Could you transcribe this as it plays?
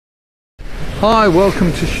Hi,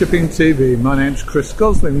 welcome to Shipping TV. My name's Chris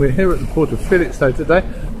Gosling. We're here at the port of Felixstowe today,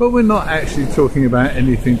 but we're not actually talking about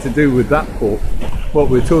anything to do with that port.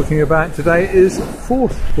 What we're talking about today is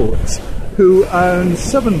Forth Ports, who own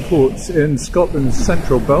 7 ports in Scotland's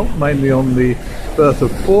central belt, mainly on the Firth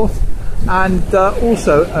of Forth, and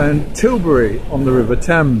also own Tilbury on the River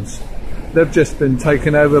Thames. They've just been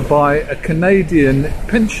taken over by a Canadian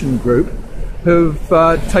pension group who've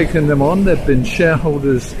taken them on. They've been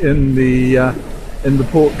shareholders in the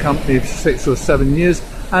port company for 6 or 7 years,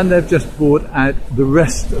 and they've just bought out the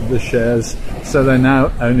rest of the shares, so they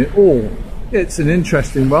now own it all. It's an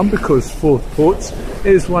interesting one because Forth Ports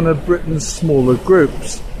is one of Britain's smaller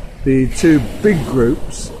groups. The 2 big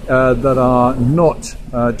groups that are not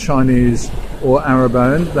Chinese or Arab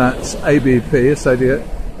owned, that's ABP,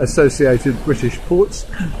 Associated British Ports,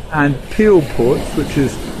 and Peel Ports, which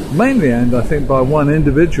is mainly owned, I think, by one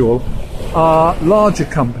individual, are larger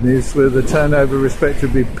companies with a turnover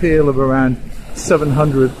respectively Peel of around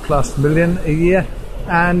 700 plus million a year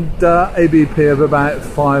and ABP of about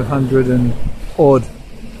 500 and odd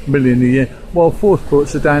million a year, while Forth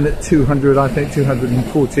Ports are down at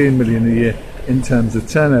 214 million a year in terms of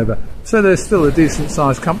turnover. So they're still a decent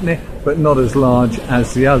sized company, but not as large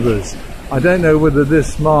as the others. I don't know whether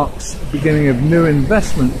this marks the beginning of new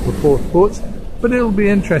investment for Forth Ports, but it'll be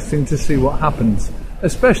interesting to see what happens,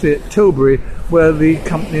 especially at Tilbury, where the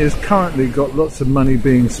company has currently got lots of money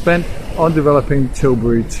being spent on developing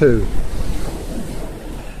Tilbury 2.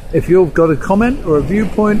 If you've got a comment or a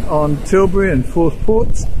viewpoint on Tilbury and Forth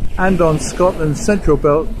Ports and on Scotland's Central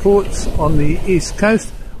Belt ports on the East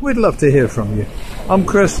Coast, we'd love to hear from you. I'm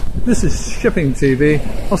Chris, this is Shipping TV.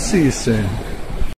 I'll see you soon.